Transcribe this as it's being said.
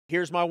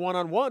Here's my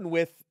one-on-one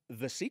with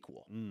the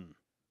sequel.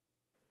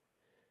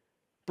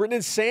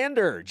 Brenden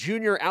Sander,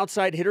 junior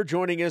outside hitter,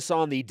 joining us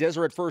on the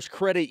Deseret First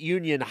Credit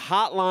Union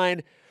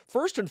hotline.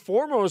 First and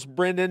foremost,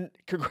 Brenden,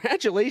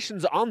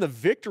 congratulations on the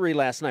victory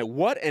last night.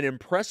 What an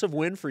impressive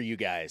win for you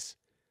guys.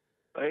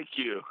 Thank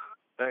you.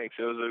 Thanks.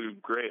 It was a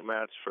great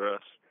match for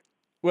us.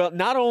 Well,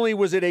 not only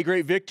was it a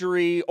great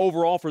victory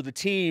overall for the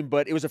team,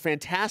 but it was a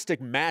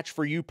fantastic match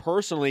for you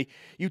personally.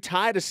 You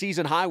tied a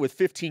season high with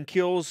 15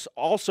 kills.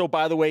 Also,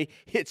 by the way,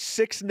 hit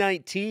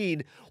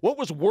 619. What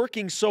was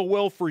working so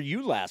well for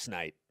you last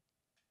night?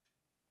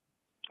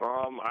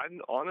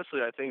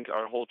 Honestly, I think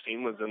our whole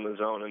team was in the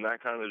zone, and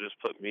that kind of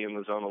just put me in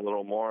the zone a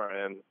little more,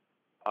 and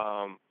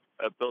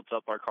it built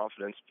up our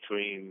confidence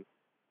between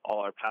all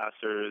our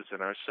passers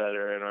and our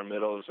setter and our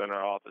middles and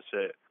our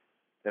opposite.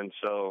 And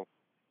so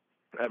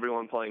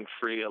everyone playing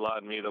free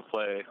allowed me to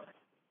play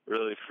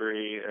really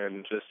free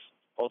and just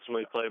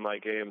ultimately play my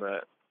game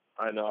that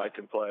I know I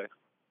can play.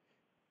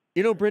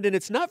 You know, Brenden,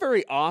 it's not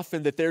very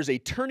often that there's a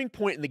turning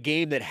point in the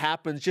game that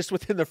happens just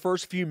within the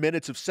first few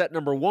minutes of set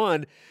number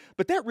one,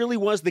 but that really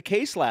was the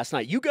case last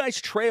night. You guys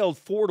trailed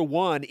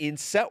 4-1 in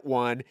set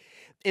one,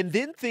 and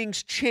then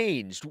things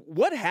changed.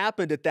 What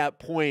happened at that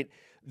point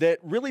that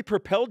really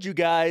propelled you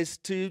guys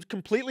to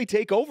completely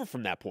take over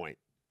from that point?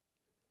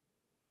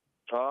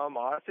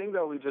 I think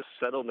that we just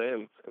settled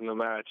in the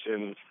match,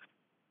 and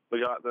we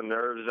got the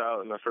nerves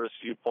out in the first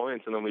few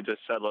points, and then we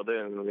just settled in,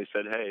 and we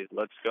said, hey,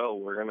 let's go.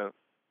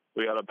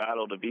 We got a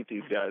battle to beat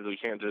these guys. We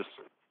can't just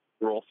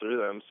roll through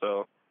them.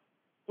 So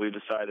we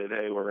decided,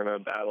 hey, we're going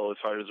to battle as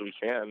hard as we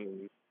can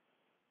and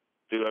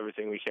do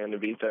everything we can to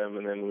beat them.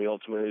 And then we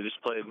ultimately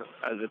just played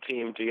as a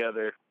team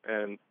together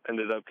and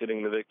ended up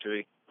getting the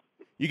victory.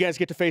 You guys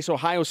get to face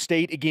Ohio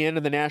State again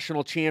in the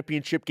national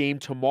championship game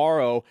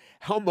tomorrow.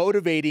 How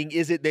motivating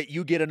is it that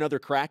you get another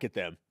crack at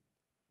them?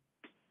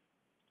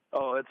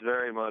 Oh, it's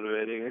very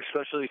motivating,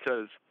 especially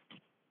because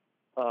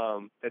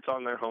it's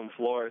on their home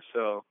floor.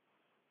 So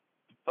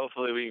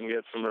hopefully we can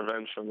get some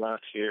revenge from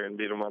last year and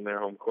beat them on their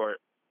home court.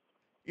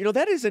 You know,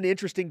 that is an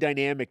interesting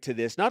dynamic to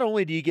this. Not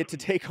only do you get to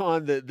take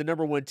on the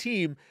number one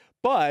team,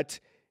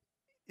 but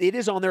it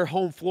is on their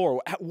home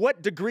floor.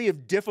 What degree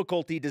of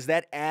difficulty does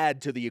that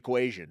add to the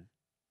equation?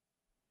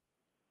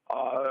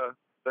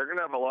 They're going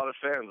to have a lot of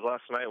fans.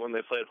 Last night when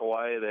they played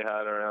Hawaii, they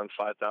had around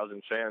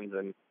 5,000 fans.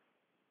 And,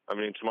 I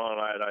mean, tomorrow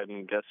night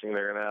I'm guessing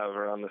they're going to have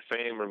around the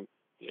same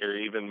or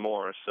even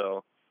more.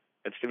 So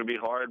it's going to be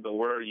hard, but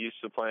we're used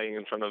to playing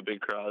in front of big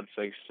crowds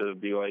thanks to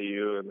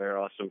BYU and their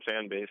awesome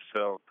fan base.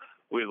 So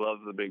we love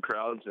the big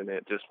crowds, and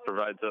it just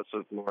provides us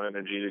with more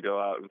energy to go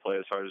out and play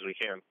as hard as we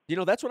can. You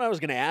know, that's what I was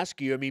going to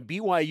ask you. I mean,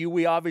 BYU,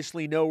 we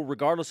obviously know,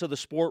 regardless of the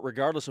sport,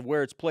 regardless of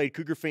where it's played,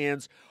 Cougar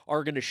fans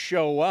are going to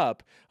show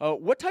up.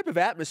 What type of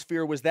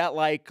atmosphere was that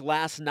like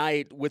last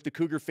night with the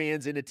Cougar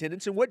fans in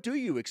attendance, and what do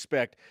you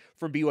expect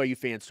from BYU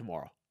fans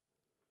tomorrow?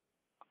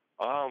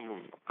 I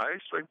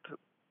expect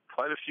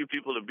quite a few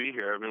people to be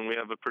here. I mean, we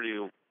have a pretty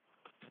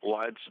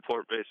wide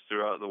support base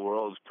throughout the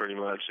world pretty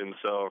much, and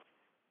so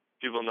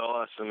people know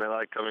us and they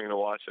like coming to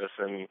watch us,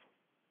 and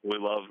we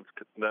love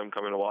them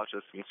coming to watch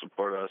us and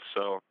support us.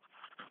 So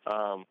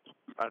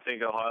I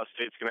think Ohio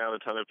State's going to have a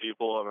ton of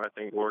people, and I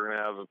think we're going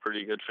to have a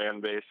pretty good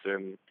fan base,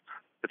 and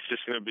it's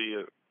just going to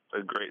be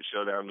a great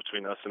showdown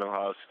between us and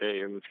Ohio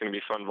State, and it's going to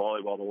be fun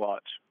volleyball to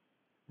watch.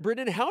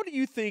 Brenden, how do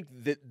you think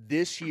that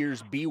this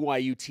year's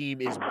BYU team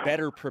is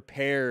better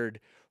prepared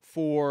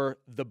for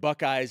the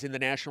Buckeyes in the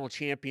national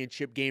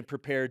championship game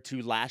compared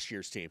to last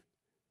year's team?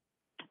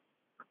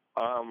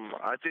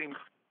 I think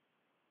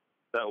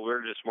that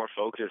we're just more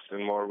focused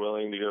and more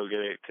willing to go get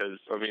it because,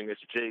 I mean, it's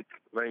Jake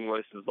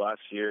Langlois's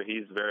last year.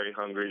 He's very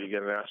hungry to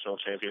get a national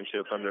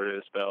championship under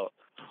his belt.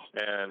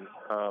 And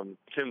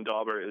Tim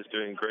Daubert is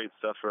doing great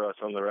stuff for us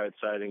on the right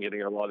side and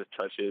getting a lot of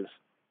touches.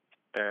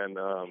 And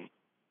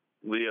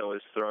Leo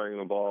is throwing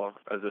the ball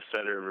as a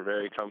setter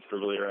very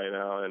comfortably right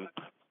now, and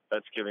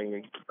that's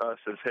giving us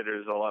as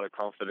hitters a lot of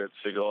confidence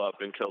to go up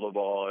and kill the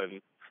ball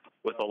and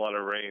with a lot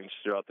of range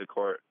throughout the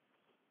court.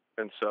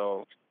 And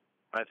so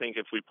I think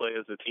if we play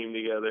as a team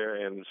together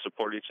and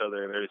support each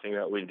other in everything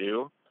that we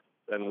do,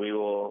 then we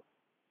will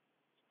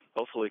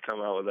hopefully come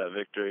out with that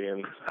victory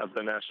and have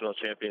the national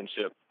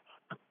championship.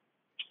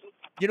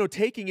 You know,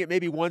 taking it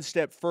maybe one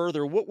step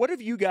further, what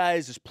have you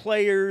guys as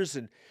players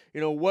and, you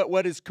know,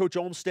 what is Coach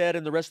Olmstead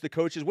and the rest of the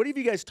coaches, what have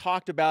you guys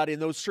talked about in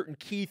those certain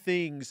key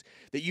things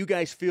that you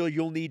guys feel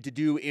you'll need to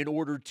do in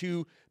order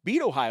to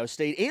beat Ohio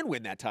State and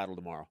win that title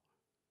tomorrow?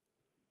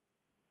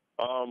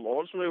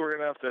 Ultimately, we're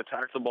going to have to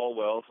attack the ball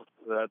well.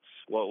 That's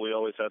what we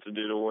always have to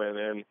do to win.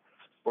 And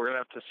we're going to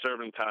have to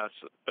serve and pass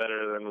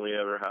better than we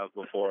ever have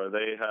before.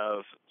 They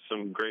have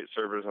some great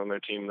servers on their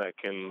team that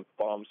can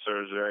bomb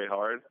serves very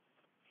hard.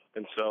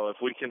 And so if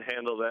we can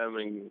handle them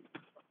and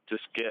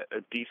just get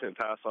a decent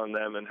pass on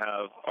them and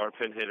have our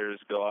pin hitters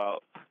go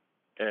out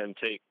and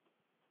take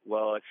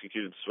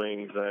well-executed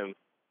swings, then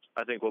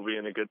I think we'll be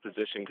in a good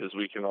position because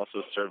we can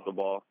also serve the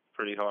ball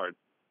pretty hard.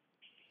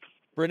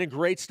 Brenden,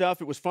 great stuff.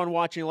 It was fun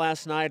watching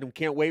last night and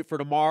can't wait for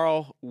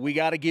tomorrow. We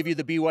got to give you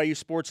the BYU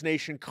Sports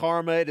Nation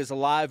karma. It is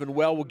alive and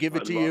well. We'll give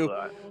it to you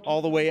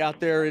all the way out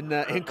there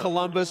in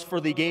Columbus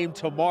for the game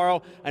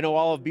tomorrow. I know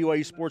all of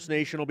BYU Sports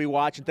Nation will be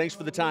watching. Thanks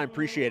for the time.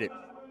 Appreciate it.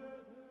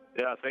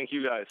 Yeah, thank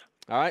you guys.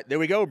 All right, there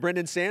we go.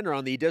 Brenden Sander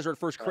on the Deseret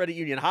First Credit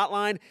Union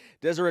Hotline.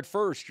 Deseret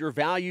First, your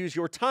values,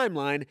 your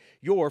timeline,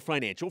 your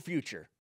financial future.